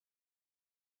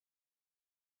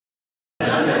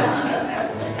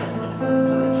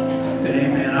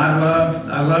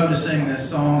love to sing this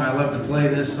song. I love to play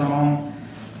this song.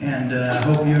 And I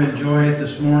hope you enjoy it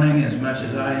this morning as much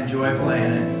as I enjoy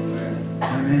playing it.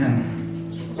 Amen.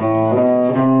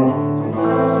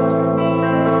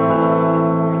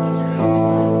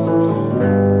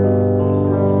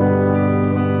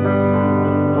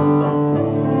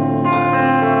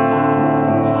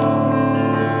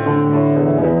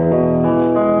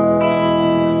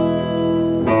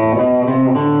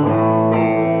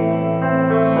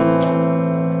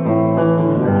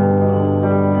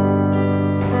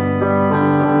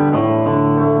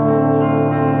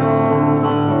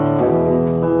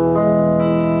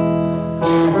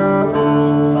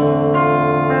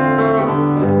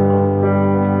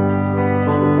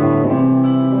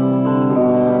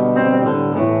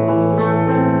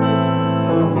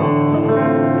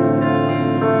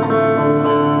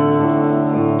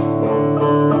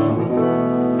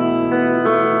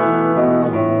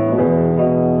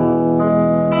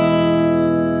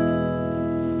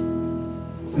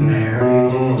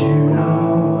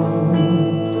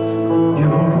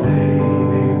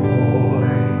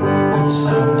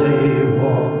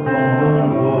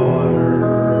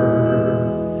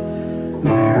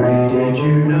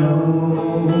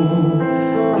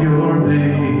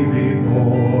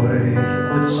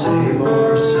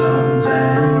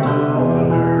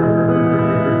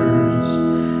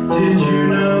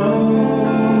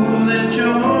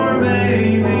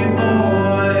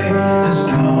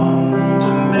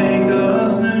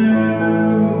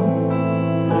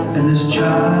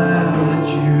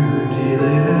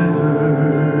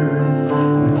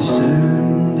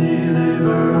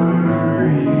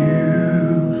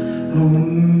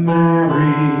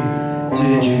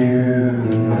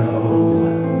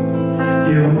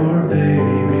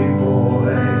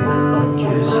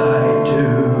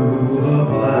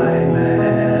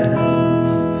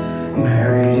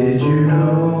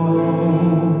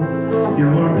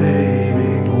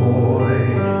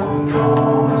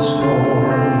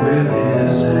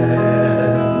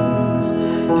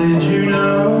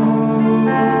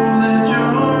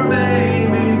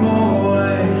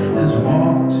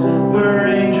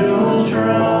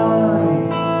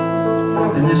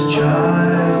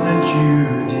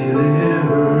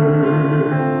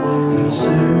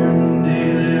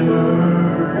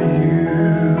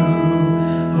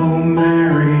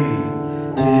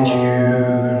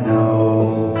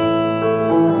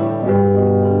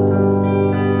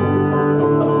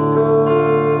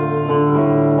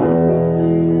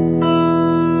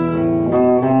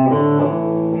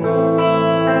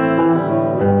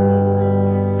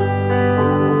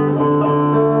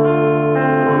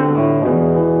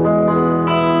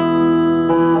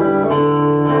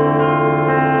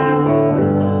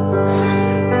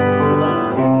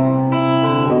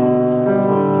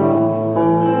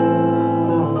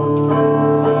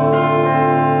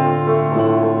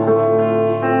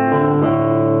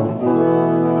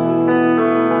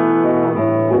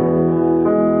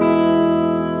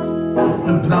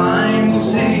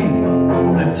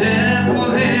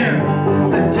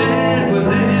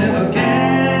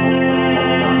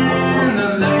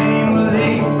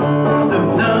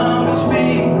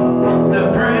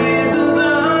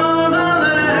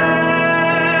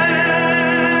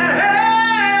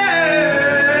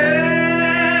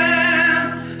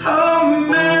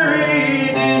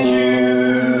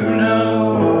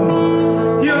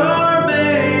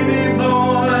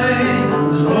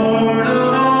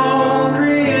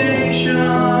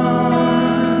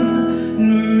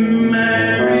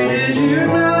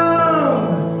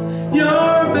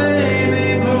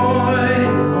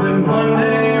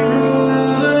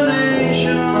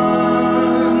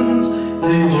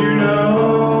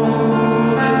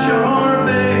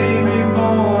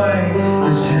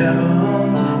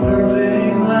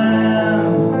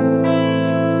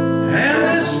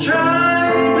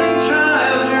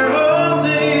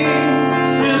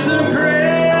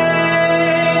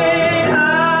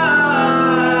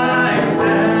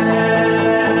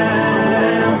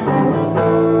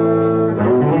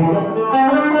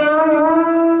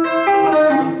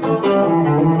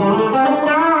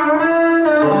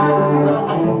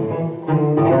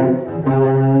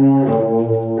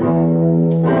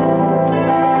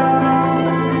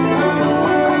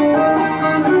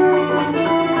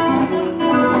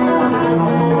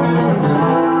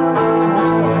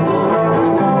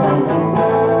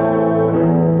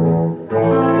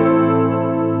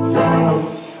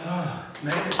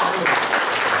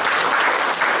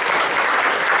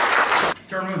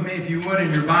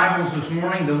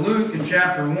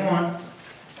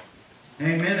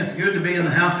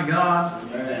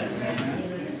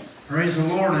 Praise the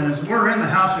Lord. And as we're in the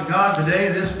house of God today,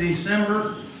 this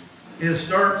December, it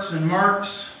starts and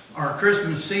marks our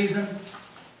Christmas season.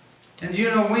 And you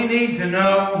know, we need to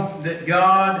know that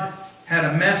God had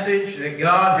a message, that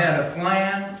God had a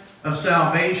plan of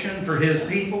salvation for His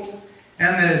people.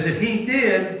 And that as He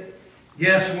did,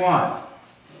 guess what?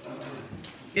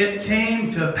 It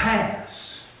came to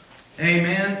pass.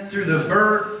 Amen. Through the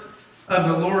birth of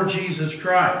the Lord Jesus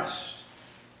Christ.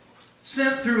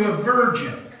 Sent through a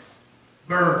virgin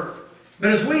birth.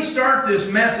 But as we start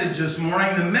this message this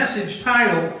morning, the message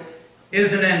title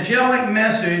is an angelic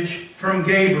message from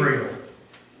Gabriel.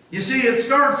 You see, it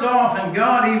starts off, and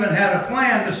God even had a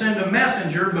plan to send a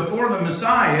messenger before the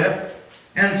Messiah.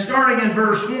 And starting in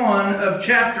verse 1 of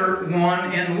chapter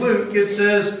 1 in Luke, it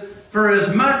says, "For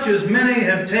as much as many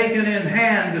have taken in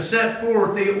hand to set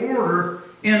forth the order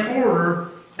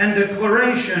and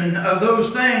declaration of those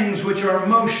things which are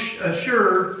most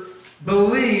assured,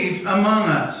 believed among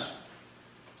us,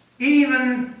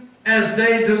 even as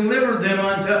they delivered them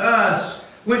unto us,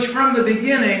 which from the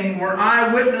beginning were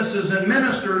eyewitnesses and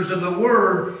ministers of the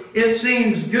word, it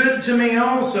seems good to me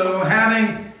also,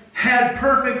 having had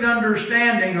perfect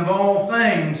understanding of all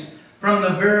things from the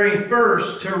very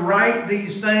first, to write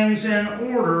these things in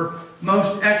order,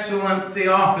 most excellent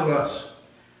Theophilus,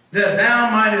 that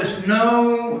thou mightest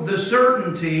know the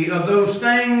certainty of those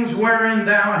things wherein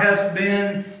thou hast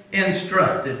been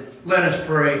instructed." Let us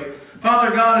pray.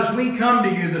 Father God, as we come to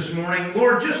you this morning,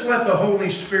 Lord, just let the Holy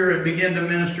Spirit begin to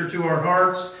minister to our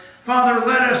hearts. Father,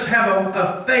 let us have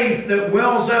a faith that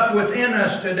wells up within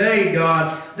us today,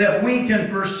 God, that we can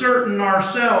for certain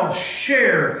ourselves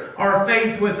share our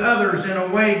faith with others in a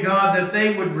way, God, that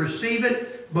they would receive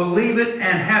it, believe it,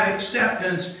 and have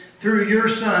acceptance through your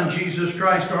Son, Jesus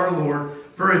Christ our Lord.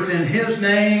 For it's in His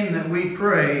name that we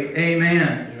pray.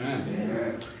 Amen. Amen.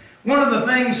 One of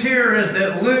the things here is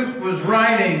that Luke was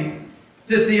writing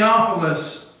to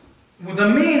Theophilus. The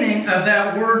meaning of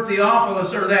that word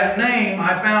Theophilus, or that name,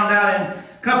 I found out in a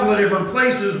couple of different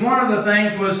places. One of the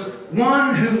things was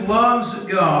one who loves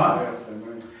God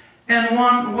and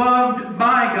one loved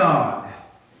by God.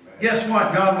 Guess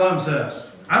what? God loves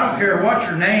us. I don't care what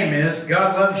your name is,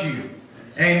 God loves you.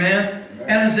 Amen.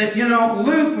 And as it, you know,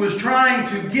 Luke was trying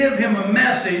to give him a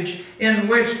message in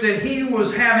which that he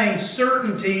was having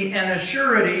certainty and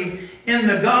assurity in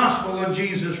the gospel of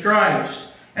Jesus Christ.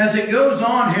 As it goes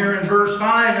on here in verse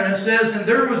 5, and it says, "And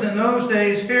there was in those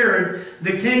days Herod,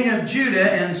 the king of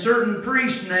Judah, and certain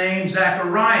priests named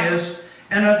Zacharias,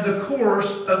 and of the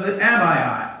course of the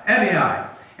Abiai.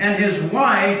 And his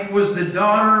wife was the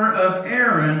daughter of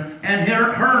Aaron, and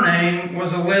her name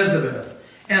was Elizabeth.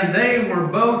 And they were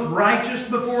both righteous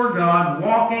before God,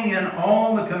 walking in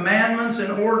all the commandments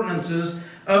and ordinances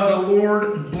of the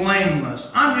Lord blameless."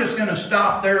 I'm just going to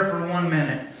stop there for 1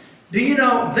 minute. Do you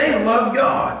know they loved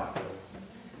God?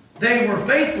 They were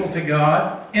faithful to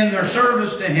God in their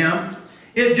service to Him.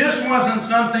 It just wasn't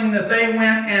something that they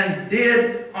went and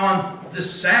did on the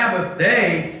Sabbath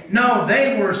day. No,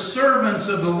 they were servants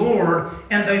of the Lord,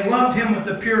 and they loved Him with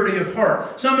the purity of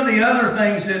heart. Some of the other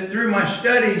things that through my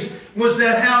studies was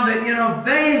that how that, you know,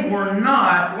 they were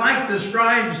not like the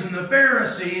scribes and the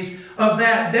Pharisees of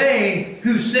that day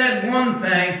who said one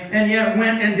thing and yet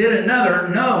went and did another.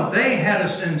 No, they had a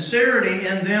sincerity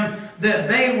in them that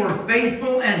they were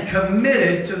faithful and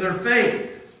committed to their faith.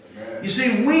 You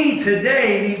see, we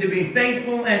today need to be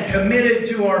faithful and committed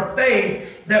to our faith,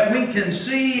 that we can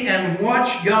see and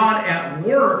watch God at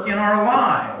work in our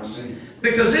lives.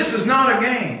 Because this is not a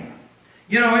game.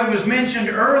 You know, it was mentioned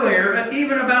earlier,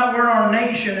 even about where our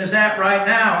nation is at right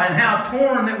now and how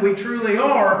torn that we truly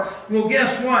are. Well,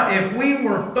 guess what? If we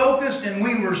were focused and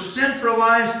we were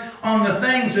centralized on the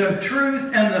things of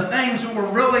truth and the things that were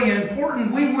really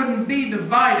important, we wouldn't be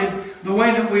divided the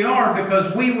way that we are,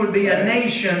 because we would be a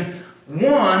nation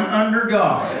one under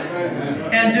God,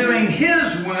 and doing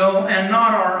His will and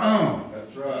not our own.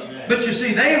 That's right. But you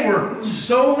see, they were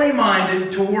solely minded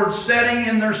towards setting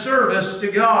in their service to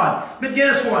God. But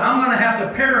guess what? I'm going to have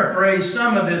to paraphrase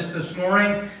some of this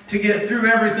morning to get through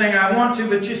everything I want to.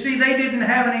 But you see, they didn't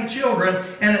have any children,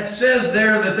 and it says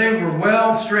there that they were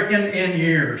well stricken in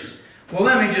years. Well,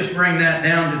 let me just bring that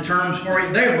down to terms for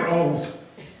you. They were old.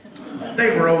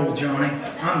 They were old, Johnny.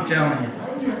 I'm telling you.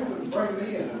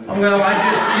 Well,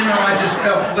 I just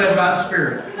felt led by the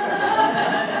Spirit.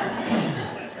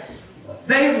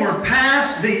 They were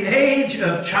past the age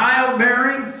of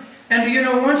childbearing. And you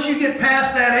know, once you get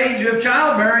past that age of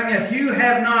childbearing, if you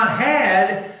have not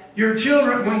had your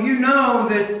children, well, you know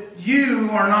that you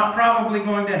are not probably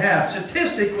going to have.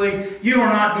 Statistically, you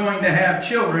are not going to have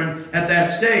children at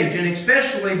that stage, and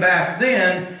especially back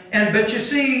then. But you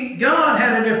see, God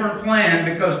had a different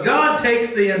plan, because God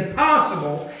takes the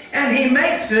impossible and He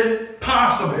makes it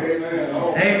possible. Amen.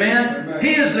 Oh, amen. Amen.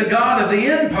 He is the God of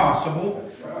the impossible.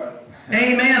 That's right.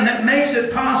 Amen. That makes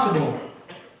it possible.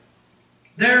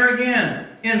 There again,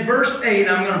 in verse 8,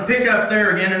 I'm going to pick up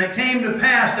there again. And it came to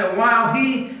pass that while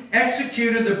he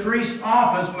executed the priest's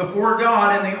office before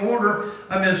God in the order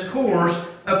of his course,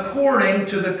 according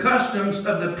to the customs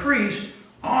of the priest's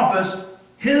office,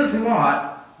 his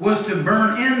lot was to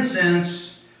burn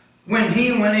incense when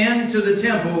he went into the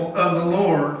temple of the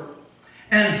Lord.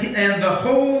 And the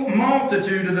whole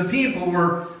multitude of the people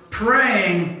were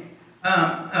praying,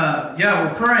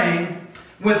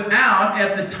 without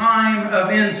at the time of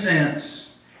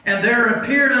incense. And there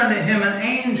appeared unto him an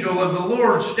angel of the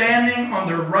Lord standing on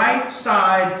the right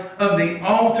side of the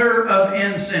altar of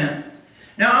incense.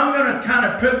 Now I'm going to kind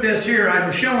of put this here. I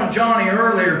was showing Johnny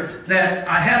earlier that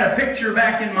I had a picture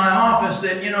back in my office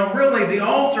that, really the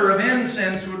altar of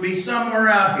incense would be somewhere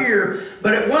out here,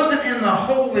 but it wasn't in the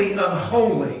Holy of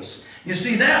Holies. You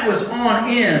see, that was on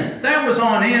in. That was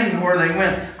on in where they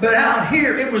went. But out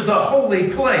here, it was the holy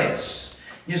place.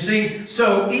 You see,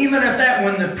 so even at that,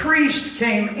 when the priest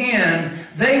came in,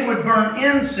 they would burn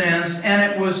incense,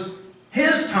 and it was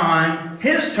his time,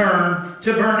 his turn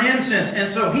to burn incense.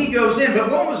 And so he goes in. But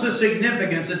what was the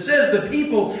significance? It says the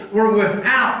people were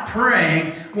without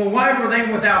praying. Well, why were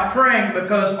they without praying?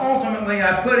 Because ultimately,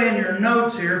 I put in your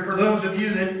notes here, for those of you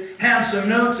that have some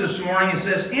notes this morning, it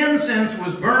says, incense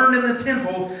was burned in the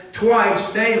temple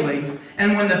twice daily.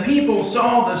 And when the people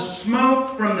saw the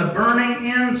smoke from the burning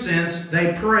incense,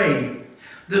 they prayed.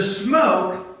 The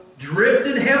smoke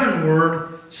drifted heavenward,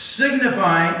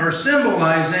 signifying or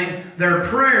symbolizing their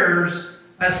prayers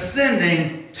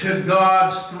ascending to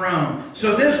God's throne.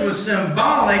 So this was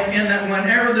symbolic in that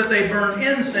whenever that they burned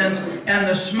incense and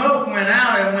the smoke went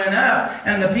out and went up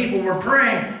and the people were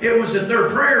praying, it was that their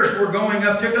prayers were going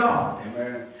up to God.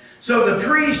 Amen. So the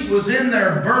priest was in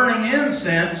there burning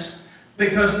incense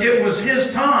because it was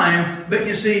his time, but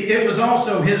you see, it was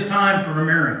also his time for a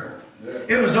miracle.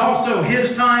 It was also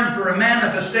his time for a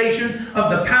manifestation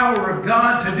of the power of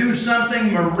God to do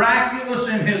something miraculous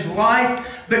in his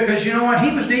life, because you know what?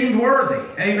 He was deemed worthy.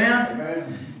 Amen?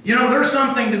 Amen. There's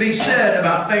something to be said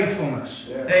about faithfulness.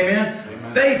 Yeah. Amen?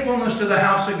 Amen? Faithfulness to the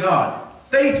house of God.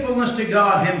 Faithfulness to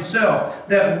God Himself.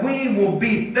 That we will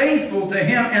be faithful to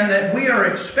Him and that we are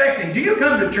expecting. Do you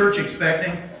come to church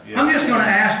expecting? I'm just going to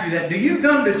ask you that. Do you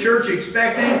come to church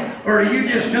expecting, or do you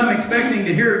just come expecting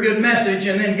to hear a good message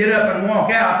and then get up and walk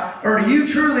out? Or do you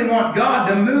truly want God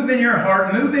to move in your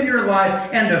heart, move in your life,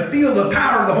 and to feel the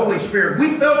power of the Holy Spirit?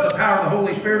 We felt the power of the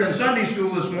Holy Spirit in Sunday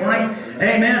school this morning.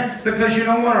 Amen. Because you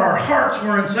know what? Our hearts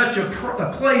were in such a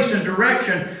place and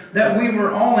direction that we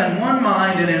were all in one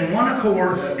mind and in one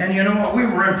accord. And you know what? We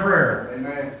were in prayer.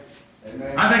 Amen.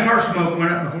 Amen. I think our smoke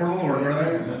went up before the Lord,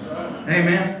 brother.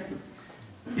 Amen.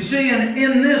 You see,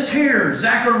 in this here,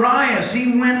 Zacharias,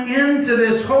 he went into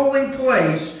this holy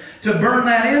place to burn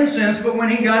that incense, but when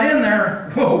he got in there,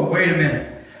 whoa, wait a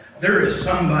minute. There is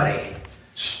somebody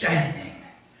standing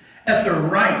at the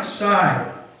right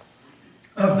side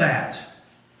of that.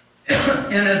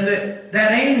 And as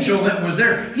that angel that was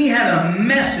there, he had a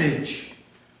message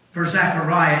for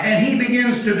Zechariah, and he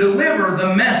begins to deliver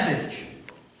the message.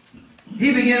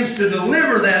 He begins to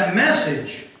deliver that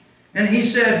message. And he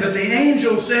said, but the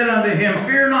angel said unto him,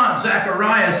 fear not,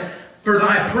 Zacharias, for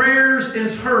thy prayers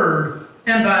is heard,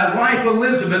 and thy wife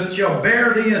Elizabeth shall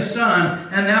bear thee a son,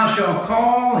 and thou shalt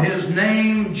call his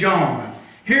name John.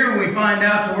 Here we find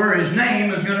out to where his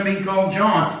name is going to be called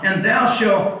John. And thou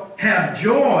shalt have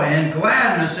joy and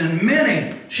gladness, and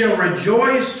many shall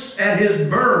rejoice at his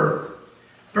birth.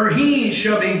 For he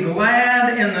shall be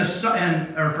glad in the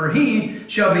for he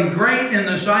shall be great in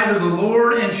the sight of the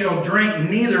Lord, and shall drink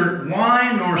neither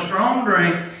wine nor strong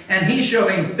drink, and he shall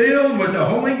be filled with the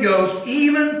Holy Ghost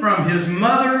even from his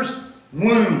mother's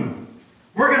womb.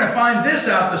 We're going to find this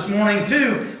out this morning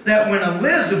too, that when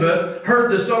Elizabeth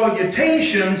heard the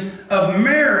salutations of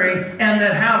Mary, and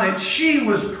that how that she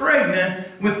was pregnant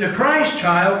with the Christ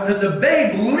child, that the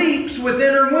babe leaps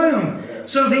within her womb.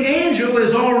 So the angel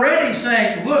is already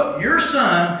saying, look, your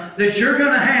son that you're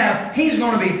going to have, he's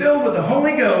going to be filled with the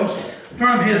Holy Ghost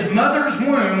from his mother's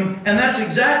womb. And that's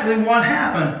exactly what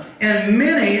happened. And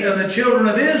many of the children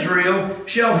of Israel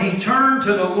shall he turn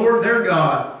to the Lord their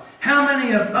God. How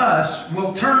many of us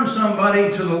will turn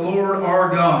somebody to the Lord our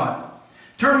God?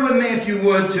 Turn with me, if you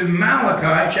would, to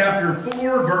Malachi chapter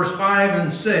 4, verse 5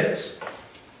 and 6.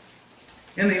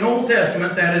 in the Old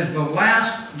Testament, that is the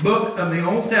last book of the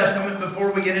Old Testament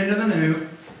before we get into the New.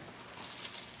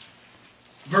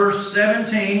 Verse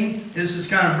 17, this is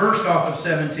kind of versed off of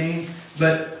 17,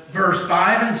 but verse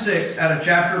 5 and 6 out of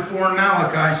chapter 4 in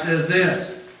Malachi says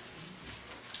this.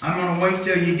 I'm going to wait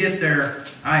till you get there.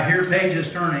 I hear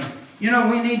pages turning. You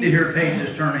know, we need to hear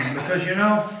pages turning because, you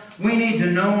know, we need to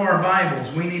know our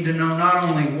Bibles. We need to know not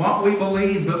only what we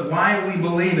believe, but why we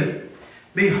believe it.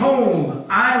 Behold,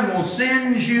 I will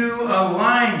send you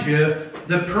Elijah,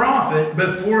 the prophet,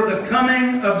 before the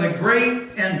coming of the great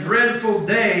and dreadful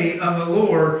day of the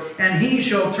Lord, and he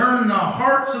shall turn the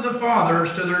hearts of the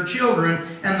fathers to their children,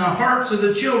 and the hearts of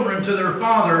the children to their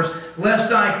fathers,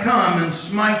 lest I come and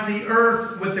smite the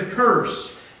earth with a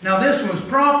curse. Now this was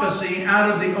prophecy out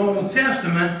of the Old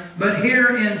Testament, but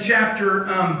here in chapter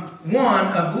 1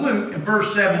 of Luke, in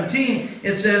verse 17,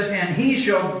 it says, and he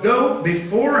shall go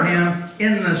before him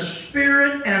in the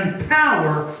spirit and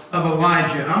power of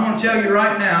Elijah. I'm going to tell you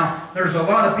right now, there's a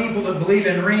lot of people that believe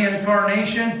in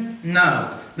reincarnation.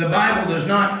 No, the Bible does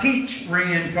not teach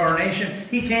reincarnation.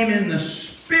 He came in the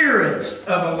spirits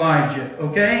of Elijah,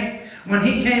 okay? When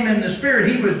he came in the spirit,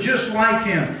 he was just like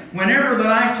him. Whenever that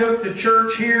I took to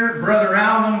church here, Brother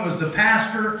Alvin was the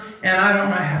pastor, and I don't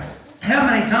know how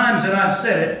many times that I've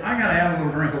said it. I got to have a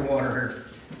little drink of water here.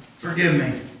 Forgive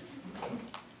me.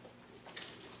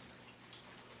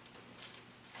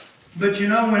 But you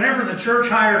know, whenever the church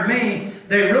hired me,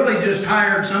 they really just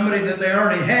hired somebody that they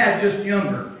already had, just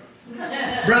younger.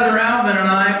 Brother Alvin and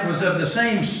I was of the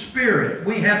same spirit.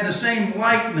 We had the same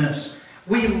likeness.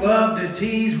 We love to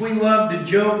tease, we love to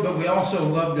joke, but we also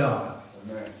love God.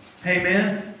 Amen.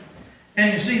 Amen.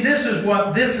 And you see, this is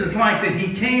what this is like, that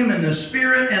he came in the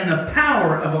spirit and the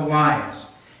power of Elias.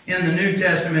 In the New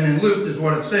Testament, in Luke, is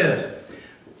what it says.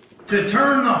 To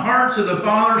turn the hearts of the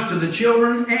fathers to the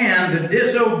children, and the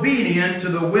disobedient to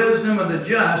the wisdom of the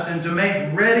just, and to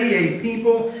make ready a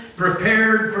people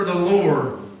prepared for the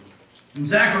Lord. And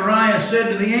Zacharias said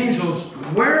to the angels,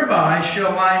 whereby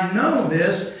shall I know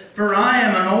this? For I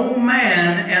am an old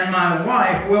man, and my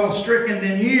wife well stricken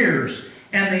in years.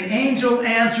 And the angel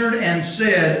answered and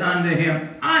said unto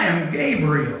him, I am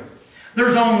Gabriel.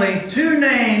 There's only two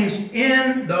names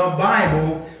in the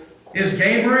Bible, is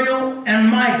Gabriel and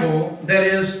Michael, that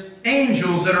is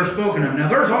angels that are spoken of. Now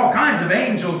there's all kinds of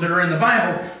angels that are in the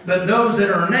Bible, but those that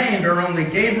are named are only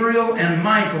Gabriel and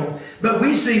Michael. But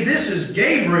we see this is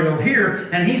Gabriel here,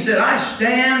 and he said, I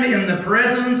stand in the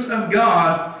presence of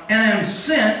God, and am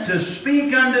sent to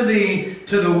speak unto thee,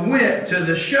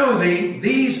 to show thee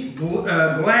these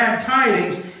glad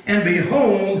tidings. And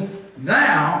behold,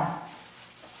 thou,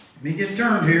 let me get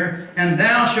turned here, and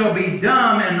thou shalt be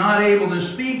dumb and not able to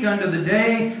speak unto the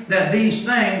day that these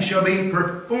things shall be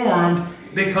performed,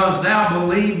 because thou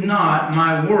believe not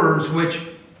my words, which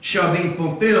shall be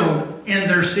fulfilled in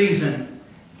their season.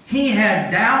 He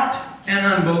had doubt and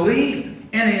unbelief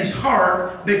in his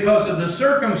heart because of the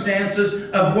circumstances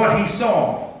of what he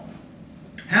saw.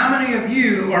 How many of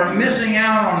you are missing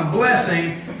out on a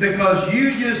blessing because you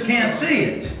just can't see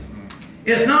it?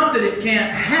 It's not that it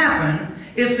can't happen,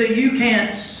 it's that you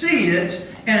can't see it,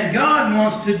 and God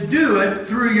wants to do it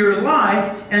through your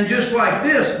life. And just like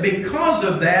this, because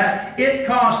of that, it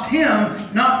cost him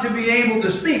not to be able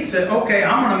to speak. Said, okay,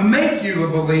 I'm going to make you a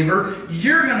believer.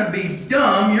 You're going to be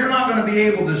dumb. You're not going to be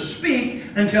able to speak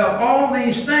until all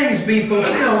these things be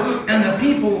fulfilled. And the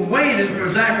people waited for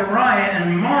Zechariah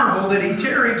and marveled that he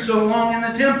tarried so long in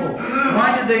the temple.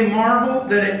 Why did they marvel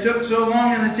that it took so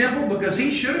long in the temple? Because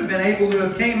he should have been able to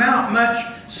have came out much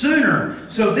sooner.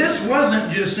 So this wasn't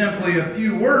just simply a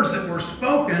few words that were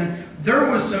spoken.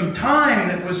 There was some time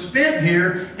that was spent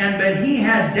here, but he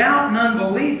had doubt and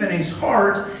unbelief in his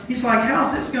heart. He's like,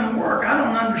 how's this going to work? I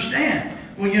don't understand.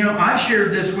 Well, you know, I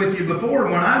shared this with you before.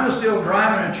 When I was still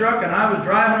driving a truck and I was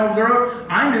driving over the road,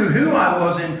 I knew who I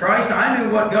was in Christ. I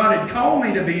knew what God had called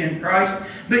me to be in Christ,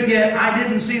 but yet I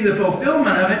didn't see the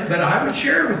fulfillment of it. But I would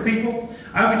share with people.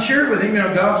 I would share with him, you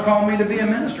know, God's called me to be a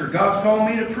minister. God's called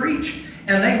me to preach.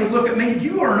 And they would look at me,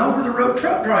 you are an over-the-road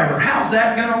truck driver. How's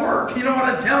that going to work? You know what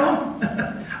I'd tell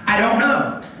them? I don't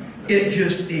know. It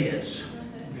just is.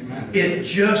 Amen. It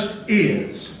just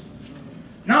is.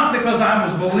 Not because I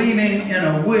was believing in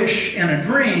a wish and a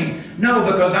dream. No,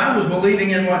 because I was believing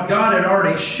in what God had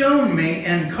already shown me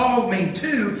and called me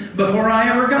to before I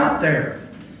ever got there.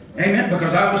 Amen.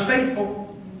 Because I was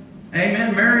faithful.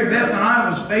 Amen. Mary Beth and I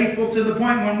was faithful to the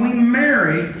point when we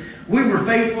married. We were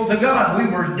faithful to God. We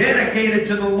were dedicated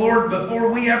to the Lord before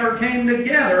we ever came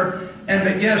together.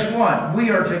 But guess what? We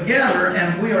are together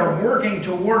and we are working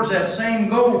towards that same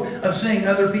goal of seeing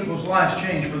other people's lives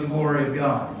change for the glory of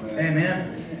God.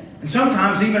 Amen. And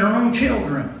sometimes even our own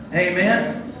children.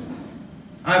 Amen.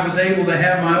 I was able to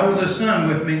have my oldest son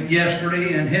with me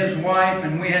yesterday and his wife,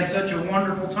 and we had such a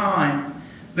wonderful time.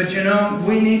 But you know,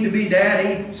 we need to be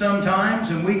daddy sometimes,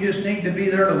 and we just need to be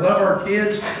there to love our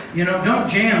kids. You know, don't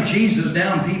jam Jesus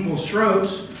down people's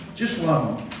throats. Just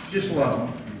love them. Just love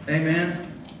them. Amen.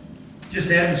 Just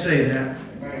had to say that.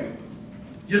 Amen.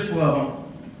 Just love them.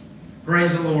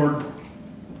 Praise the Lord.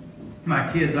 My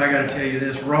kids, I got to tell you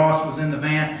this. Ross was in the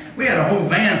van. We had a whole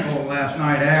van full last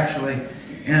night, actually.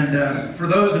 And for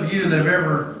those of you that have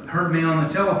ever heard me on the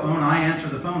telephone, I answer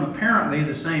the phone apparently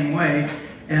the same way.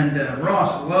 And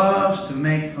Ross loves to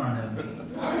make fun of me.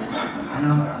 You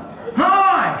know,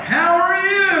 hi, how are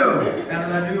you? How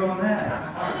did I do on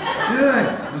that?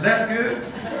 Good. Was that good?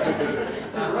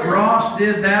 Ross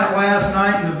did that last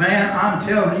night in the van. I'm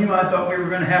telling you, I thought we were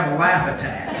going to have a laugh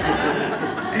attack.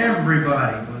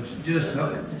 Everybody was just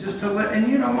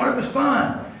and you know what? It was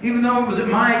fun. Even though it was at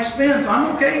my expense,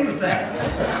 I'm okay with that.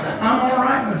 I'm all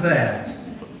right with that.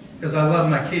 Because I love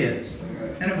my kids.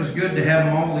 And it was good to have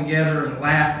them all together and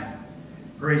laughing.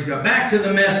 Praise God. Back to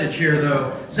the message here,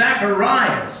 though.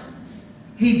 Zacharias,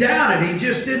 he doubted. He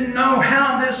just didn't know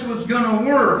how this was going to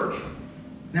work.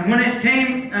 And when he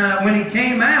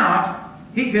came out,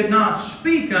 he could not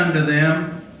speak unto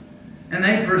them. And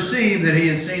they perceived that he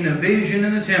had seen a vision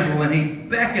in the temple, and he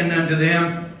beckoned unto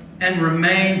them and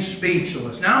remained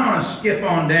speechless. Now I'm going to skip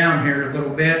on down here a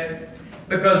little bit,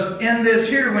 because in this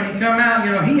here, when he come out,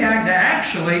 you know, he had to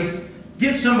actually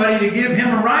get somebody to give him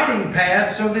a writing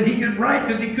pad so that he could write,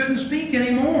 because he couldn't speak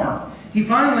anymore. He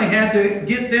finally had to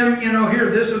get them, you know, here,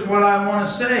 this is what I want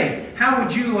to say. How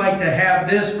would you like to have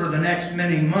this for the next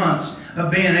many months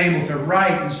of being able to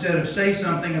write instead of say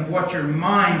something of what your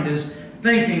mind is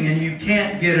thinking and you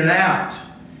can't get it out?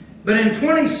 But in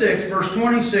 26, verse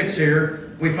 26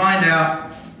 here, we find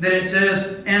out that it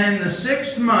says, and in the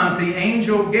 6th month the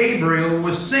angel Gabriel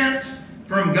was sent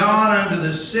from God unto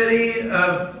the city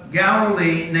of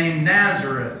Galilee named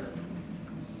Nazareth,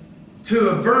 to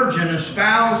a virgin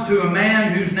espoused to a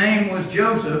man whose name was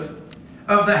Joseph,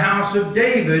 of the house of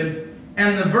David,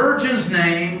 and the virgin's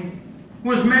name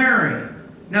was Mary.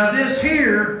 Now this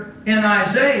here in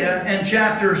Isaiah in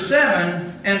chapter 7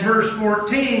 and verse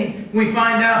 14, we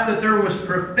find out that there was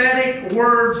prophetic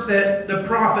words that the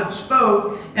prophet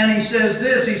spoke, and he says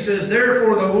this, he says,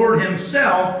 therefore the Lord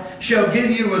himself shall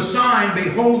give you a sign,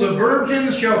 behold, a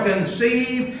virgin shall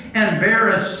conceive and bear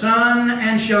a son,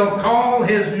 and shall call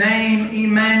his name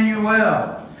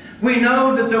Emmanuel. We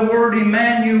know that the word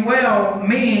Emmanuel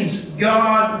means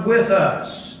God with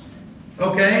us.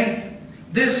 Okay?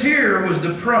 This here was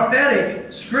the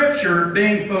prophetic scripture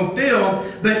being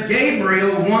fulfilled, but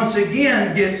Gabriel once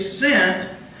again gets sent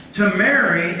to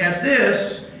Mary at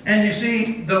this, and you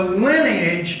see the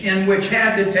lineage in which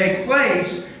had to take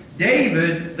place.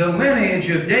 David, the lineage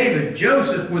of David.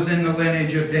 Joseph was in the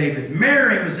lineage of David.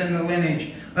 Mary was in the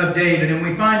lineage of David. And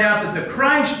we find out that the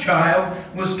Christ child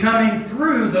was coming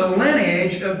through the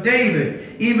lineage of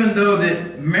David. Even though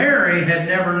that Mary had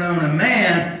never known a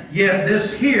man, yet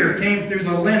this here came through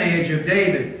the lineage of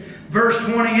David. Verse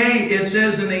 28, it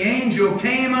says, and the angel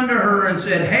came unto her and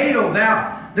said, hail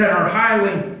thou that art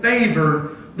highly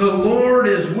favored, the Lord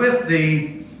is with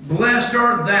thee, blessed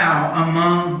art thou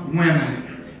among women.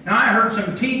 Now, I heard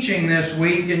some teaching this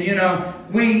week, and you know,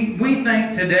 we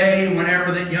think today,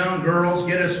 whenever that young girls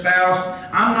get espoused,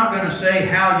 I'm not going to say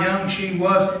how young she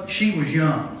was. She was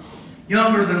young.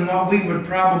 Younger than what we would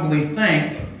probably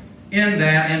think in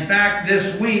that. In fact,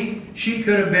 this week, she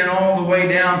could have been all the way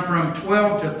down from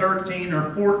 12 to 13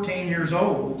 or 14 years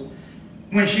old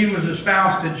when she was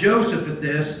espoused to Joseph at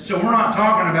this. So we're not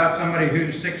talking about somebody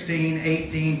who's 16,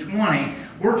 18, 20.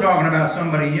 We're talking about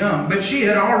somebody young. But she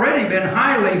had already been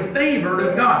highly favored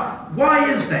of God.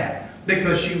 Why is that?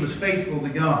 Because she was faithful to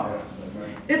God.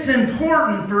 It's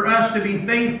important for us to be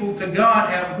faithful to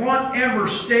God at whatever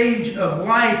stage of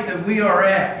life that we are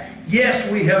at. Yes,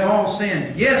 we have all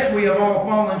sinned. Yes, we have all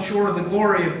fallen short of the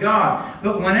glory of God.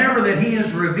 But whenever that He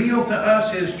has revealed to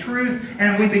us His truth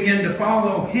and we begin to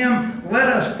follow Him, let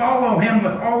us follow Him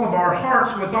with all of our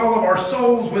hearts, with all of our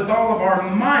souls, with all of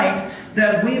our might,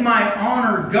 that we might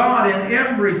honor God in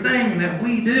everything that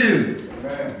we do.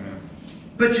 Amen.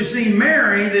 But you see,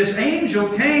 Mary, this angel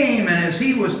came, and as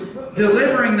he was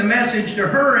delivering the message to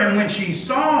her, and when she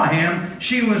saw him,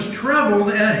 she was troubled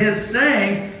at his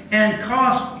sayings, and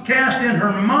cast in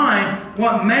her mind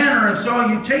what manner of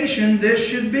salutation this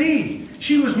should be.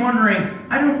 She was wondering,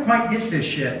 I don't quite get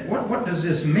this yet. What does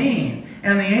this mean?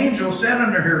 And the angel said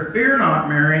unto her, fear not,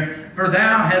 Mary, for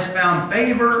thou hast found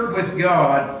favor with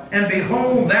God. And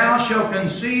behold, thou shalt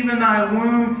conceive in thy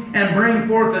womb, and bring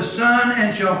forth a son,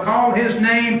 and shall call his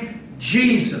name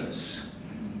Jesus.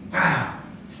 Wow.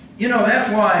 You know, that's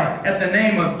why at the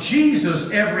name of Jesus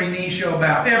every knee shall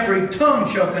bow, every tongue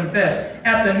shall confess.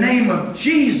 At the name of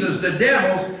Jesus the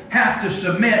devils have to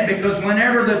submit, because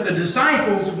whenever the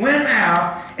disciples went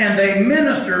out and they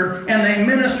ministered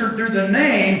through the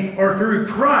name or through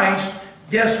Christ,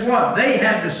 guess what? They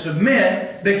had to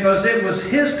submit, because it was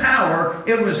His power,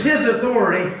 it was His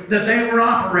authority that they were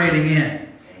operating in.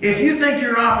 If you think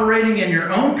you're operating in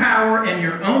your own power and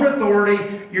your own authority,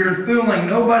 you're fooling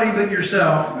nobody but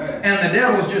yourself. And the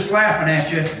devil's just laughing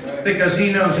at you because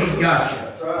he knows he's got you.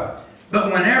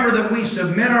 But whenever that we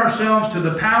submit ourselves to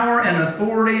the power and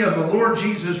authority of the Lord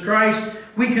Jesus Christ,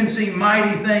 we can see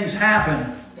mighty things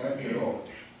happen.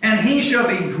 And he shall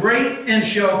be great and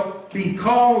shall be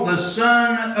called the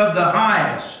Son of the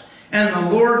Highest. And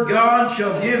the Lord God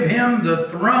shall give him the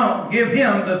throne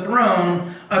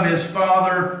of his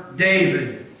father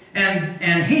David.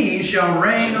 And he shall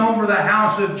reign over the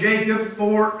house of Jacob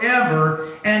forever,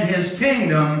 and his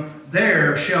kingdom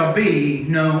there shall be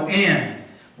no end.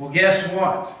 Well, guess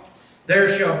what? There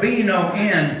shall be no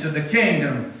end to the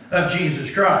kingdom of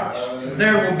Jesus Christ. Hallelujah.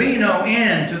 There will be no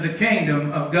end to the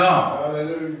kingdom of God.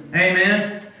 Hallelujah.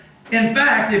 Amen. In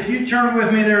fact, if you turn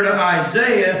with me there to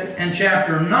Isaiah and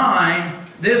chapter 9,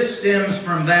 this stems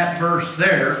from that verse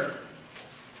there.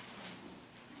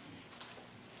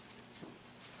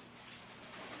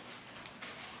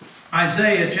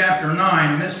 Isaiah chapter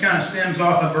 9, and this kind of stems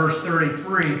off of verse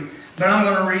 33, but I'm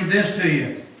going to read this to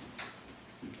you.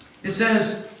 It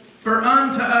says, "For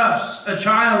unto us a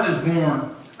child is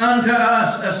born, unto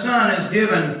us a son is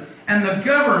given, and the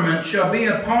government shall be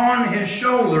upon his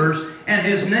shoulders, and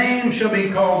his name shall be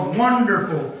called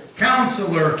Wonderful,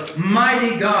 Counselor,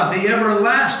 Mighty God, the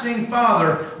Everlasting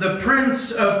Father, the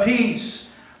Prince of Peace.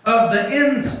 Of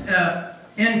the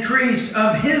increase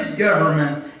of his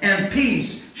government and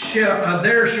peace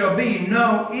there shall be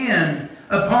no end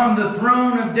upon the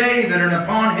throne of David and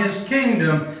upon his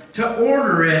kingdom, to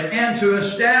order it and to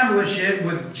establish it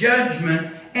with judgment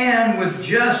and with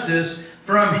justice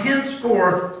from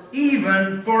henceforth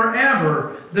even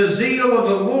forever. The zeal of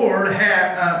the Lord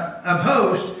of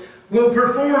hosts will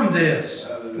perform this."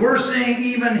 We're seeing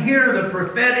even here the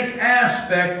prophetic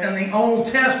aspect in the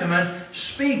Old Testament,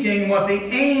 speaking what the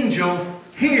angel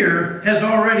here has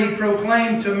already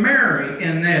proclaimed to Mary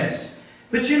in this.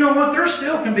 But you know what? There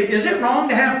still can be. Is it wrong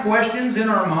to have questions in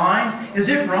our minds? Is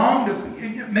it wrong to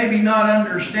maybe not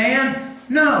understand?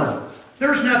 No.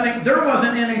 There's nothing. There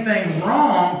wasn't anything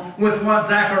wrong with what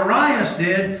Zacharias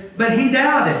did, but he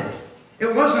doubted.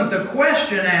 It wasn't the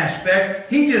question aspect.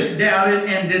 He just doubted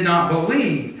and did not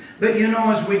believe. But you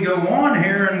know, as we go on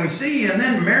here and we see, and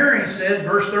then Mary said,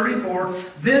 verse 34,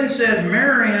 "Then said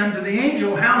Mary unto the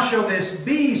angel, How shall this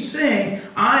be, seeing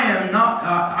I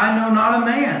know not a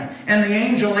man? And the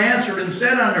angel answered and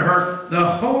said unto her, The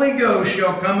Holy Ghost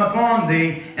shall come upon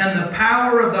thee, and the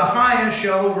power of the highest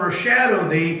shall overshadow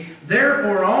thee.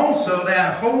 Therefore also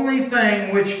that holy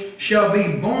thing which shall be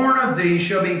born of thee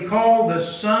shall be called the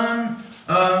Son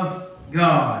of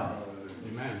God.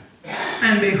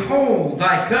 And behold,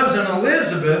 thy cousin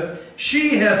Elizabeth,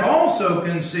 she hath also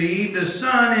conceived a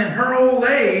son in her old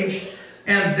age,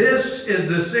 and this is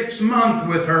the 6th month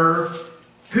with her,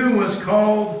 who was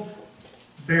called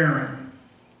barren."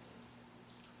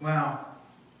 Wow.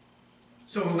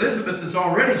 So Elizabeth is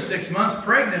already 6 months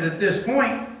pregnant at this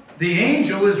point. The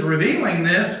angel is revealing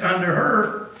this unto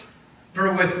her.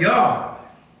 For with God,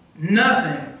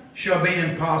 nothing shall be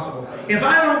impossible. If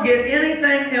I don't get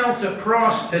anything else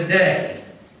across today,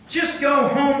 just go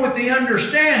home with the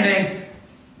understanding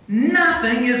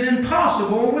nothing is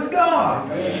impossible with God.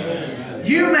 Amen.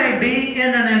 You may be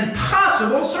in an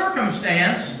impossible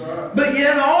circumstance, but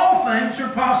yet all things are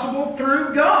possible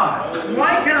through God.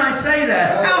 Why can I say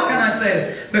that? How can I say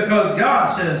that? Because God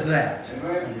says that.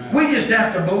 We just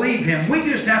have to believe Him. We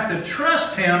just have to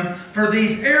trust Him for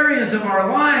these areas of our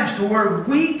lives to where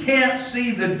we can't see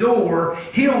the door.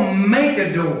 He'll make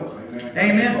a door.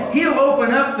 Amen. He'll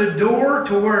open up the door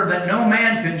to where that no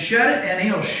man can shut it, and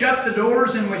He'll shut the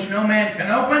doors in which no man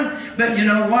can open. But you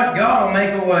know what? God will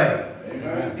make a way.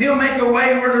 Amen. He'll make a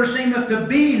way where there seemeth to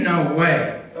be no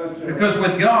way. Because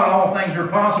with God all things are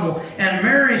possible. And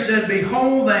Mary said,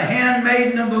 Behold, the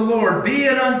handmaiden of the Lord, be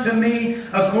it unto me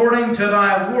according to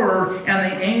thy word.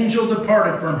 And the angel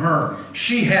departed from her.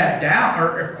 She had doubt,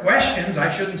 or questions, I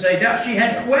shouldn't say doubt. She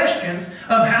had questions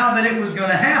of how that it was going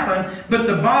to happen. But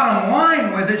the bottom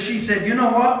line with it, she said, you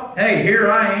know what? Hey,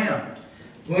 here I am.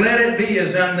 let it be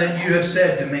as done that you have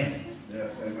said to me.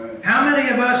 Yes, amen. How many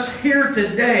of us here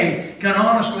today can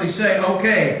honestly say,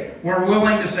 okay, we're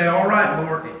willing to say, all right,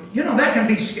 Lord, you know, that can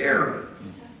be scary.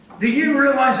 Do you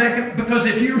realize that? Because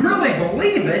if you really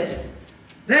believe it,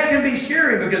 that can be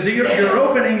scary because you're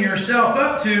opening yourself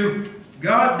up to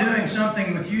God doing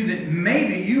something with you that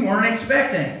maybe you weren't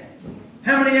expecting.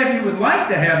 How many of you would like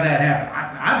to have that happen?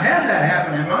 I've had that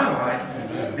happen in my life.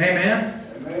 Amen.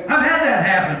 Amen. I've had that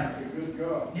happen. He's a good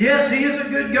God. Yes, He is a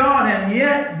good God, and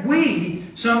yet we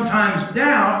sometimes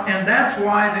doubt, and that's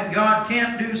why that God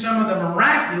can't do some of the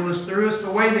miraculous through us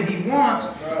the way that He wants,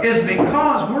 is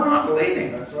because we're not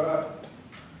believing. That's right.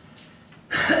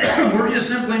 We're just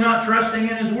simply not trusting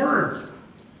in His Word.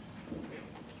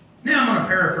 Now I'm going to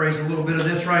paraphrase a little bit of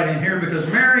this right in here,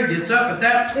 because Mary gets up at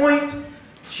that point.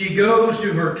 She goes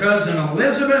to her cousin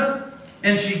Elizabeth,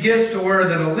 and she gets to where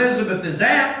that Elizabeth is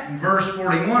at, in verse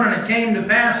 41, and it came to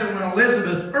pass that when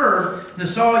Elizabeth heard the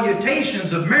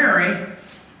salutations of Mary,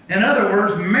 in other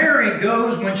words, Mary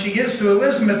goes when she gets to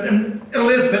Elizabeth, and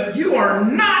Elizabeth, you are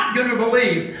not going to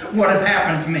believe what has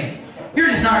happened to me. You're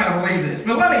just not going to believe this.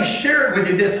 But let me share it with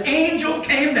you. This angel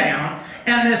came down,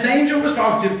 and this angel was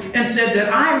talked to and said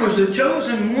that I was the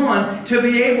chosen one to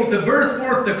be able to birth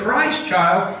forth the Christ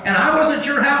child, and I wasn't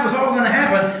sure how it was all going to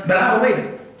happen, but I believe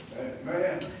it.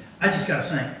 Amen. I just got to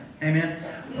sing. Amen.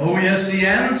 Oh yes, the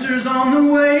answer's on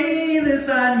the way, this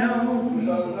I know.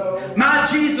 My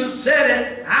Jesus said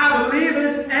it, I believe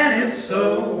it, and it's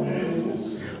so.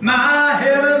 My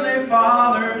Heavenly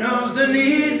Father knows the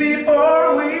need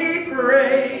before we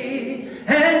pray.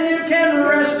 And you can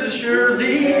rest assured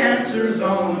the answer's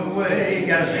on the way.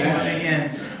 Gotta sing it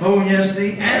again. Oh yes,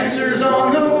 the answer's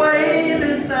on the way,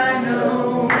 this I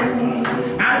know.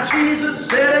 My Jesus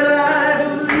said it, I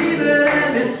believe it,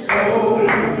 and it's so.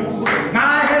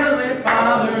 My Heavenly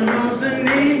Father knows the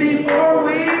need before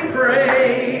we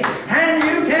pray. And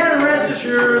you can rest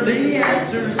assured the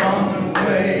answer's on the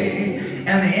way.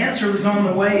 And the answer was on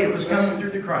the way. It was coming through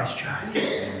the Christ child.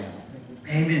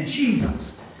 Amen.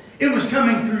 Jesus. It was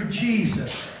coming through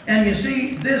Jesus. And you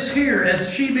see this here, as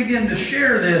she began to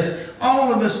share this,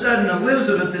 all of a sudden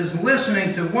Elizabeth is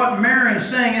listening to what Mary is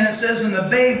saying, and it says, and the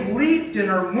babe leaped in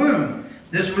her womb.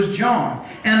 This was John.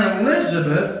 And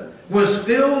Elizabeth was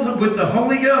filled with the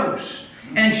Holy Ghost.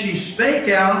 And she spake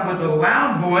out with a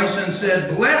loud voice and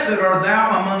said, Blessed art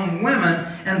thou among women,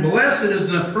 and blessed is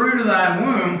the fruit of thy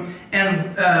womb.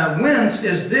 And whence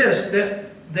is this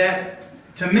that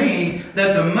to me,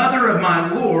 that the mother of my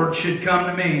Lord should come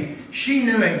to me? She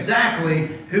knew exactly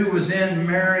who was in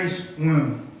Mary's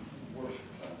womb.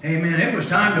 Amen. It was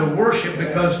time to worship,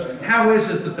 because how is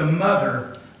it that the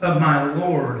mother of my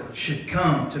Lord should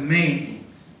come to me?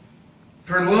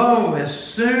 For lo, as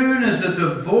soon as that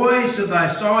the voice of thy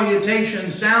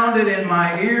salutation sounded in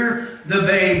my ear, the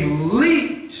babe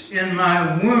leaped in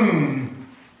my womb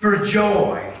for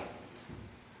joy.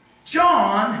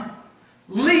 John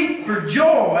leaped for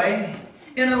joy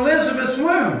in Elizabeth's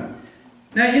womb.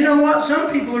 Now, you know what?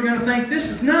 Some people are going to think this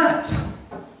is nuts.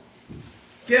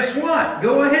 Guess what?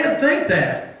 Go ahead, think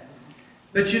that.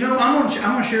 But you know, I'm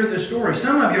going to share this story.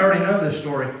 Some of you already know this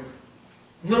story.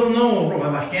 Little Noel,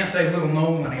 well, I can't say little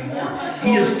Noel anymore.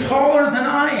 He is taller than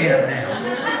I am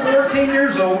now. 14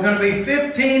 years old, going to be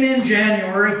 15 in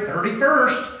January,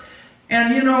 31st.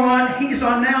 And you know what? He's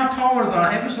now taller than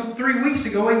I am. It was 3 weeks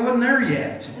ago, he wasn't there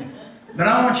yet. But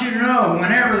I want you to know,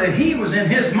 whenever that he was in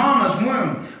his mama's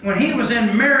womb, when he was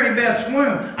in Mary Beth's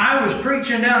womb, I was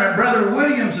preaching down at Brother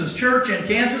Williams' church in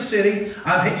Kansas City.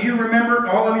 You remember,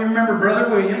 all of you remember Brother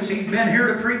Williams. He's been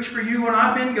here to preach for you when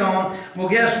I've been gone. Well,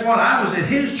 guess what? I was at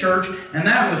his church, and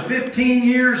that was 15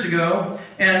 years ago.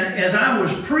 And as I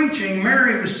was preaching,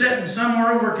 Mary was sitting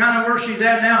somewhere over kind of where she's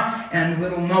at now, and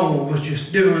little Noel was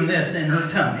just doing this in her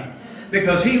tummy,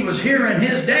 because he was hearing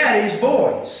his daddy's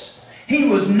voice. He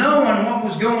was knowing what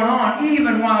was going on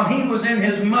even while he was in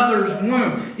his mother's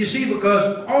womb. You see, because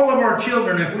all of our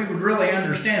children, if we would really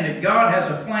understand it, God has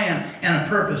a plan and a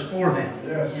purpose for them.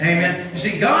 Yes. Amen. You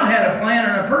see, God had a plan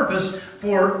and a purpose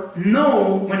for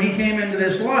Noel when he came into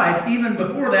this life. Even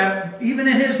before that, even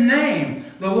in his name,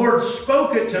 the Lord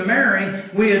spoke it to Mary.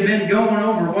 We had been going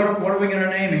over, what are we going to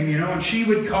name him? You know, and she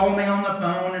would call me on the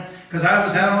phone because I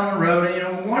was out on the road. And, you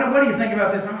know, what do you think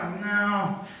about this? I'm like,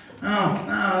 no. Oh,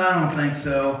 no, I don't think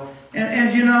so.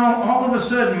 And you know, all of a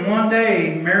sudden, one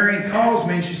day, Mary calls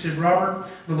me and she said, Robert,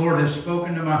 the Lord has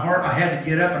spoken to my heart. I had to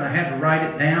get up and I had to write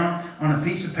it down on a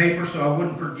piece of paper so I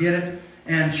wouldn't forget it.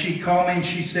 And she called me and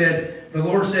she said, the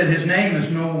Lord said his name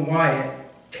is Noel Wyatt.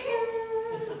 Ding!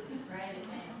 Write it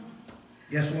down.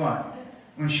 Guess what?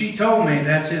 When she told me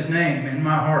that's his name in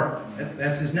my heart,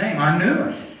 that's his name, I knew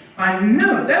it. I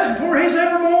knew it. That's before he's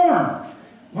ever born.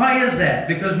 Why is that?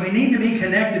 Because we need to be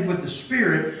connected with the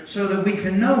Spirit so that we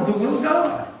can know the will of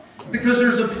God. Because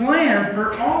there's a plan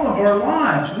for all of our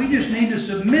lives. We just need to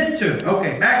submit to it.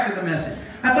 Okay, back to the message.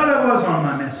 I thought I was on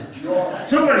my message.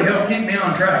 Somebody help keep me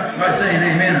on track by saying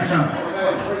amen or something.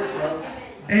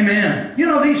 Amen. You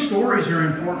know, these stories are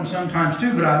important sometimes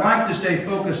too, but I like to stay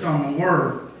focused on the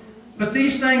Word. But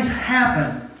these things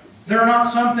happen. They're not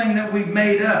something that we've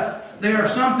made up. They are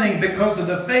something because of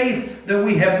the faith that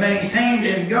we have maintained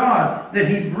in God, that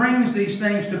He brings these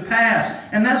things to pass.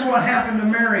 And that's what happened to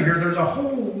Mary here. There's a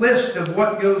whole list of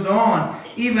what goes on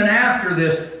even after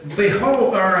this.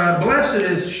 Behold, or blessed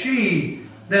is she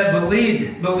that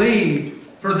believed,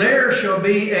 for there shall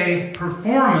be a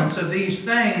performance of these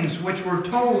things which were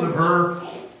told of her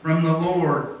from the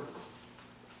Lord.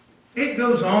 It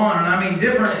goes on, and I mean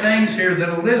different things here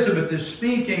that Elizabeth is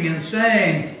speaking and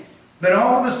saying. But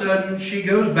all of a sudden, she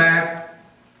goes back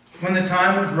when the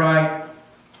time was right.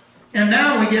 And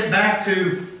now we get back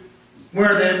to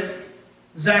where that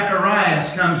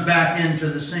Zacharias comes back into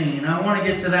the scene. I want to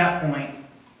get to that point.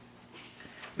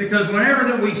 Because whenever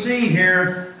that we see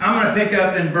here, I'm going to pick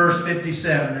up in verse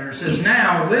 57 there. It says,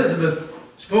 now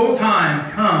Elizabeth's full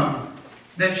time come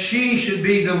that she should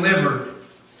be delivered.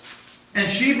 And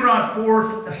she brought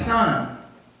forth a son.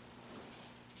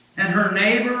 And her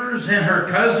neighbors and her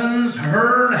cousins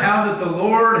heard how that the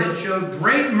Lord had showed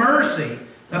great mercy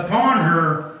upon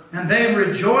her, and they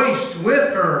rejoiced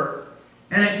with her.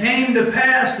 And it came to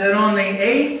pass that on the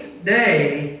 8th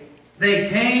day they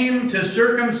came to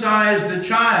circumcise the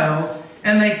child,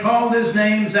 and they called his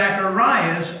name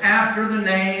Zacharias after the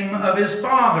name of his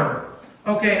father.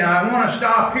 Okay, now I want to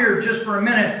stop here just for a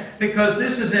minute because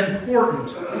this is important.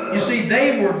 You see,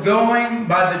 they were going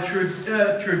by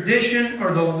the tradition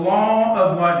or the law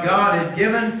of what God had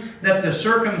given, that the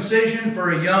circumcision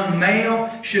for a young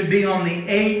male should be on the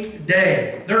 8th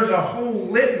day. There's a whole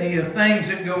litany of things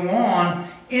that go on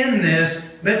in this,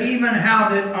 but even how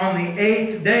that on the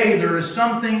 8th day there is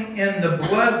something in the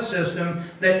blood system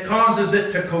that causes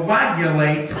it to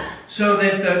coagulate so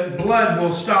that the blood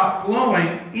will stop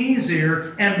flowing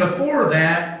easier, and before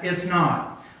that it's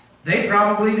not. They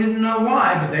probably didn't know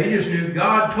why, but they just knew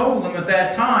God told them at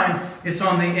that time it's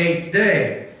on the 8th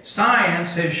day.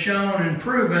 Science has shown and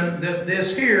proven that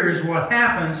this here is what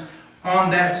happens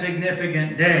on that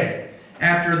significant day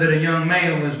after that a young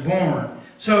male is born.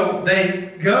 So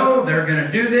they go, they're going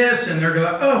to do this, and they're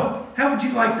going, oh, how would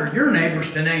you like for your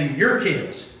neighbors to name your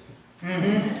kids?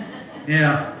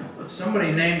 Yeah,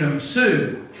 somebody named them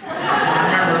Sue. I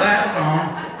remember that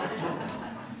song.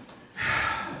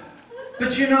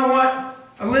 But you know what?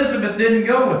 Elizabeth didn't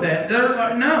go with that. They're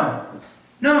like,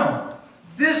 no.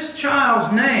 This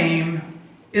child's name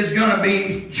is going to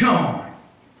be John.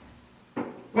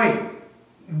 Wait.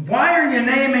 Why are you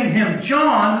naming him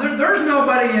John? There's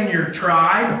nobody in your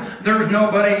tribe. There's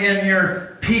nobody in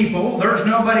your people. There's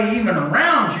nobody even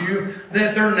around you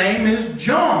that their name is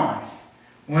John.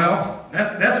 Well,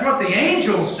 that's what the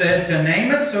angels said to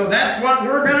name it, so that's what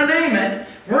we're going to name it.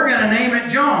 We're going to name it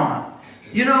John.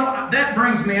 You know, that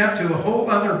brings me up to a whole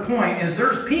other point, is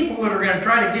there's people that are going to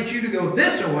try to get you to go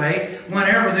this way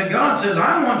whenever that God says,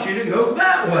 I want you to go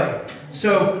that way.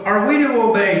 So, are we to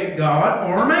obey God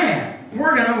or man?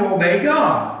 We're going to obey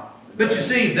God. But you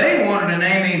see, they wanted to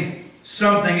name him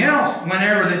something else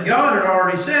whenever that God had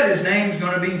already said his name's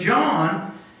going to be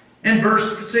John. In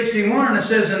verse 61, it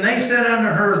says, and they said unto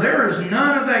her, there is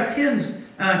none of that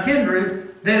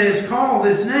kindred that is called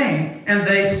this name. And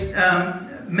they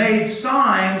made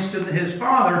signs to his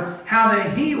father how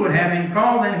that he would have him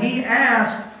called. And he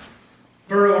asked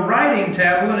for a writing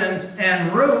tablet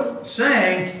and wrote,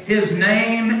 saying, his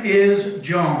name is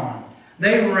John.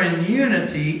 They were in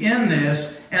unity in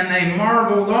this, and they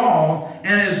marveled all,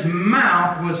 and his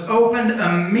mouth was opened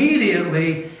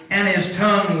immediately, and his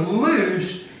tongue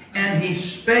loosed, and he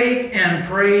spake and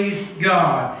praised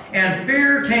God. And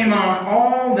fear came on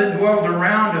all that dwelt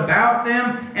around about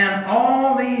them, and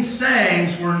all these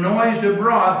sayings were noised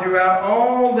abroad throughout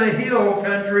all the hill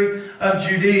country of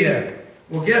Judea.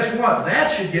 Well, guess what? That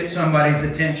should get somebody's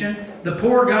attention. The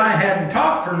poor guy hadn't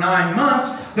talked for 9 months,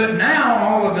 but now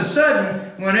all of a sudden,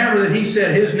 whenever he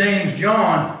said his name's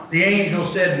John, the angel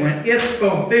said, when it's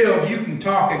fulfilled, you can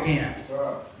talk again.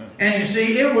 And you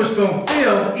see, it was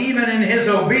fulfilled even in his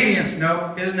obedience.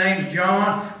 No, his name's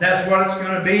John. That's what it's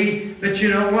going to be. But you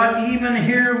know what? Even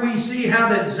here we see how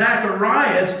that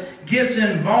Zacharias gets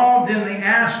involved in the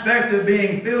aspect of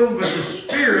being filled with the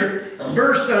Spirit.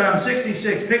 Verse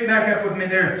 66, pick back up with me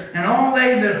there. And all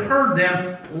they that heard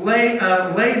them laid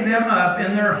them up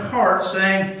in their hearts,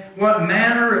 saying, what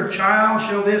manner of child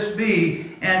shall this be?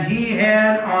 And he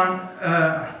had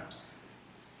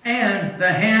and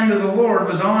the hand of the Lord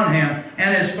was on him.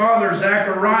 And his father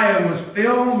Zechariah was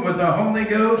filled with the Holy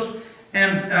Ghost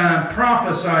and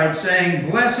prophesied,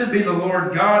 saying, blessed be the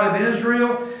Lord God of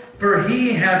Israel, for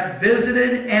he hath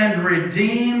visited and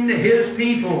redeemed his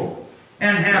people,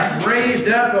 and hath raised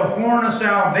up a horn of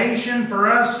salvation for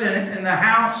us in the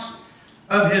house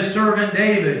of his servant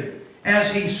David,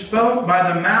 as he spoke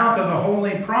by the mouth of the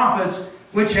holy prophets,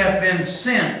 which hath been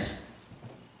since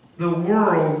the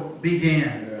world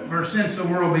began. Or since the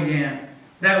world began,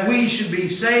 that we should be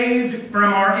saved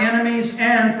from our enemies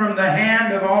and from the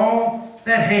hand of all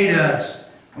that hate us.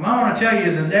 Well, I want to tell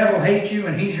you, the devil hates you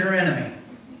and he's your enemy.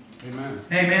 Amen.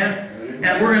 Amen.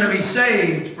 And we're going to be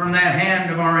saved from that hand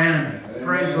of our enemy.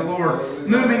 Praise the Lord.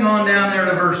 Moving on down there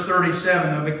to verse 37,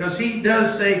 though, because he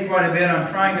does say quite a bit. I'm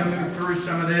trying to move through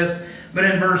some of this. But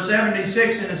in verse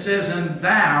 76, and it says, and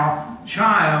thou,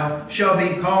 child, shall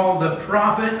be called the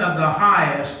prophet of the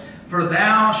highest, for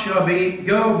thou shalt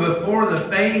go before the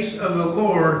face of the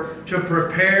Lord to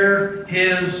prepare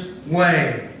his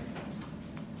way.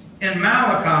 In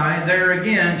Malachi, there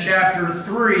again, chapter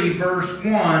 3, verse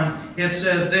 1, it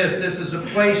says this. This is a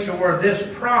place to where this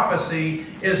prophecy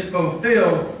is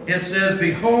fulfilled. It says,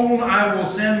 behold, I will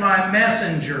send my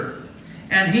messenger,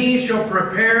 and he shall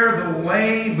prepare the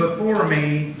way before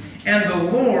me, and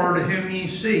the Lord whom ye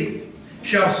seek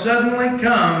shall suddenly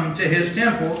come to his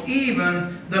temple,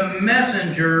 even the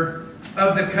messenger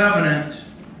of the covenant,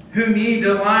 whom ye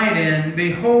delight in.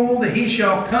 Behold, he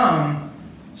shall come,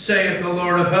 saith the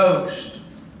Lord of hosts.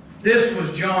 This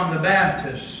was John the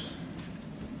Baptist.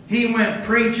 He went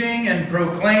preaching and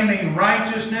proclaiming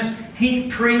righteousness. He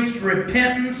preached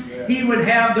repentance. He would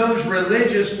have those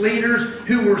religious leaders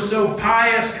who were so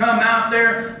pious come out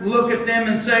there, look at them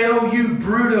and say, oh, you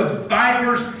brood of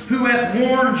vipers, who hath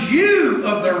warned you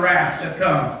of the wrath to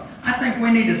come. I think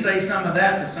we need to say some of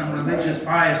that to some religious,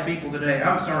 pious people today.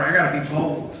 I'm sorry, I got to be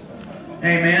bold.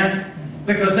 Amen?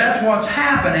 Because that's what's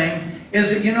happening. Is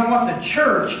that, you know what, the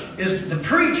church is, the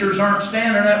preachers aren't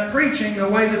standing up preaching the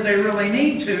way that they really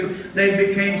need to. They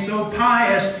became so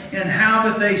pious in how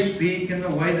that they speak and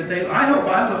the way that they, I hope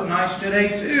I look nice today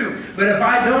too. But if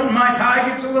I don't, my tie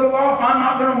gets a little off, I'm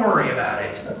not going to worry about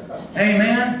it.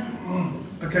 Amen?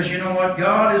 Because you know what,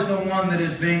 God is the one that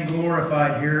is being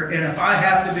glorified here. And if I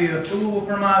have to be a fool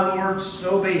for my Lord,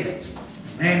 so be it.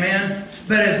 Amen?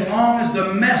 But as long as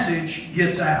the message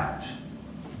gets out.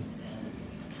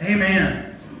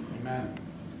 Amen. Amen.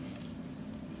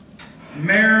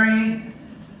 Mary,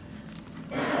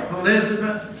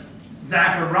 Elizabeth,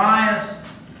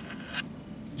 Zacharias,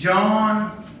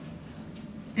 John,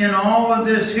 in all of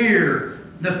this here,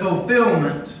 the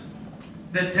fulfillment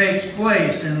that takes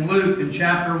place in Luke in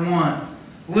chapter 1.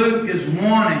 Luke is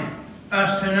wanting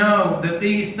us to know that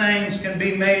these things can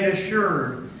be made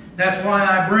assured. That's why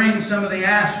I bring some of the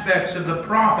aspects of the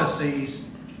prophecies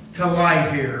to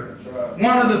light here.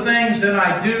 One of the things that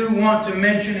I do want to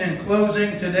mention in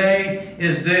closing today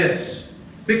is this.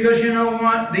 Because you know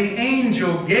what? The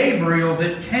angel Gabriel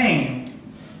that came,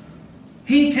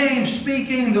 he came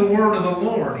speaking the word of the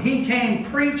Lord. He came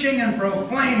preaching and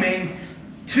proclaiming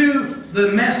to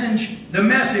the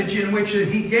message in which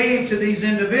he gave to these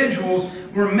individuals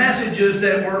were messages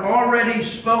that were already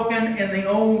spoken in the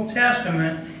Old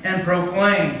Testament and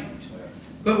proclaimed.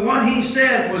 But what he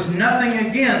said was nothing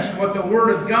against what the Word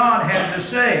of God had to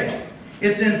say.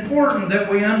 It's important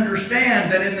that we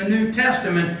understand that in the New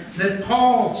Testament that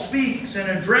Paul speaks and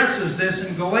addresses this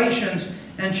in Galatians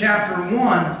in chapter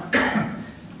 1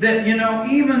 that, you know,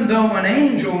 even though an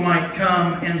angel might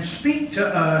come and speak to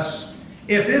us,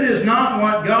 if it is not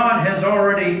what God has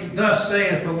already, thus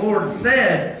saith the Lord,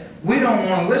 said, we don't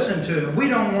want to listen to it. We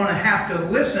don't want to have to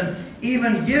listen,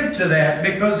 even give to that.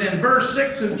 Because in verse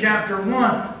 6 of chapter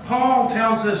 1, Paul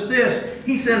tells us this.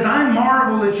 He says, I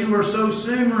marvel that you are so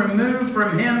soon removed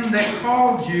from him that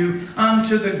called you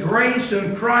unto the grace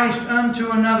of Christ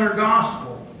unto another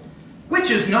gospel.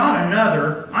 Which is not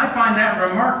another. I find that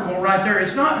remarkable right there.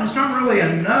 It's not really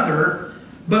another,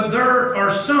 but there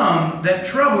are some that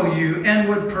trouble you and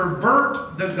would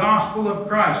pervert the gospel of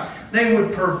Christ. They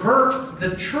would pervert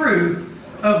the truth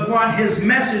of what his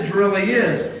message really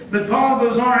is. But Paul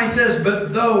goes on and he says,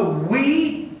 but though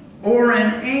we or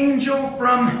an angel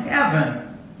from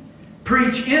heaven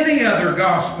preach any other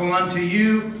gospel unto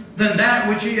you than that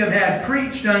which ye have had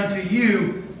preached unto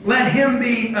you, let him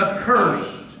be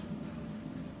accursed.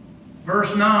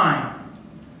 Verse 9.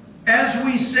 As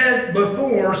we said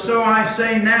before, so I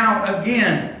say now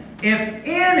again, if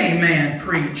any man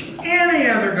preach any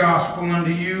other gospel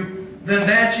unto you than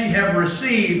that ye have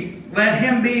received, let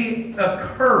him be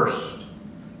accursed.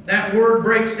 That word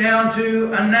breaks down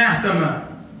to anathema,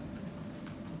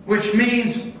 which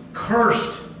means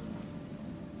cursed.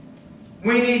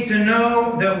 We need to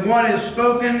know that what is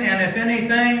spoken, and if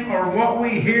anything, or what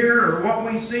we hear, or what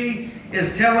we see,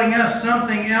 is telling us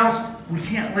something else, we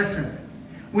can't listen.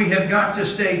 We have got to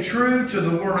stay true to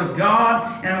the Word of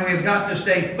God, and we have got to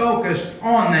stay focused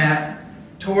on that,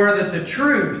 to where that the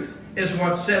truth is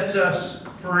what sets us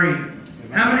free.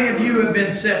 How many of you have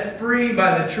been set free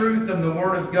by the truth of the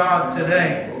Word of God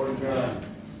today?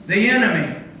 The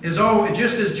enemy is always,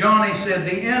 just as Johnny said,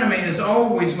 the enemy is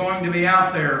always going to be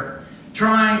out there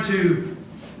trying to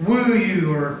woo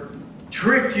you or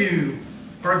trick you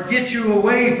or get you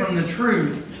away from the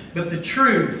truth. But the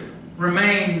truth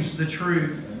remains the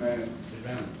truth. Amen.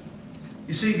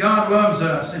 You see, God loves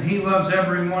us, and He loves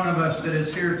every one of us that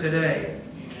is here today.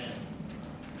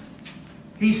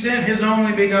 He sent His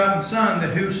only begotten Son,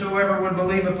 that whosoever would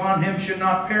believe upon Him should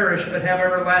not perish, but have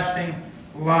everlasting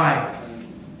life.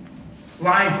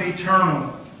 Life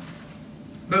eternal.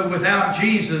 But without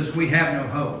Jesus, we have no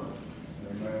hope.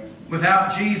 Amen.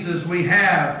 Without Jesus, we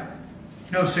have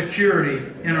no security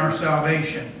in our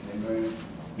salvation. Amen.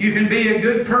 You can be a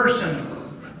good person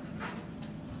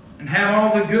and have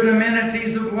all the good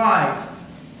amenities of life,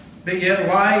 but yet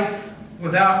life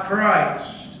without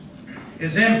Christ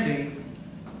is empty,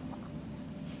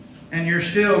 and you're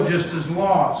still just as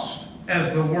lost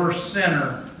as the worst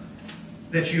sinner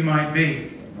that you might be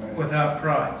without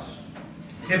Christ.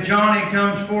 If Johnny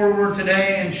comes forward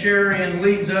today and Sherry and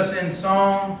leads us in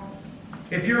song,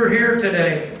 if you're here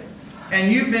today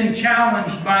and you've been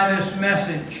challenged by this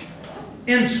message,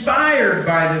 inspired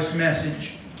by this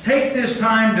message, take this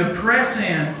time to press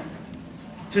in,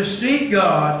 to seek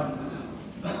God,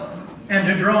 and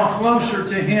to draw closer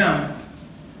to Him.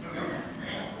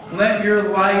 Let your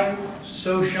light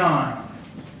so shine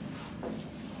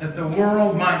that the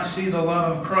world might see the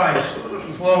love of Christ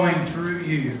flowing through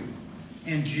you.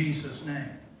 In Jesus' name.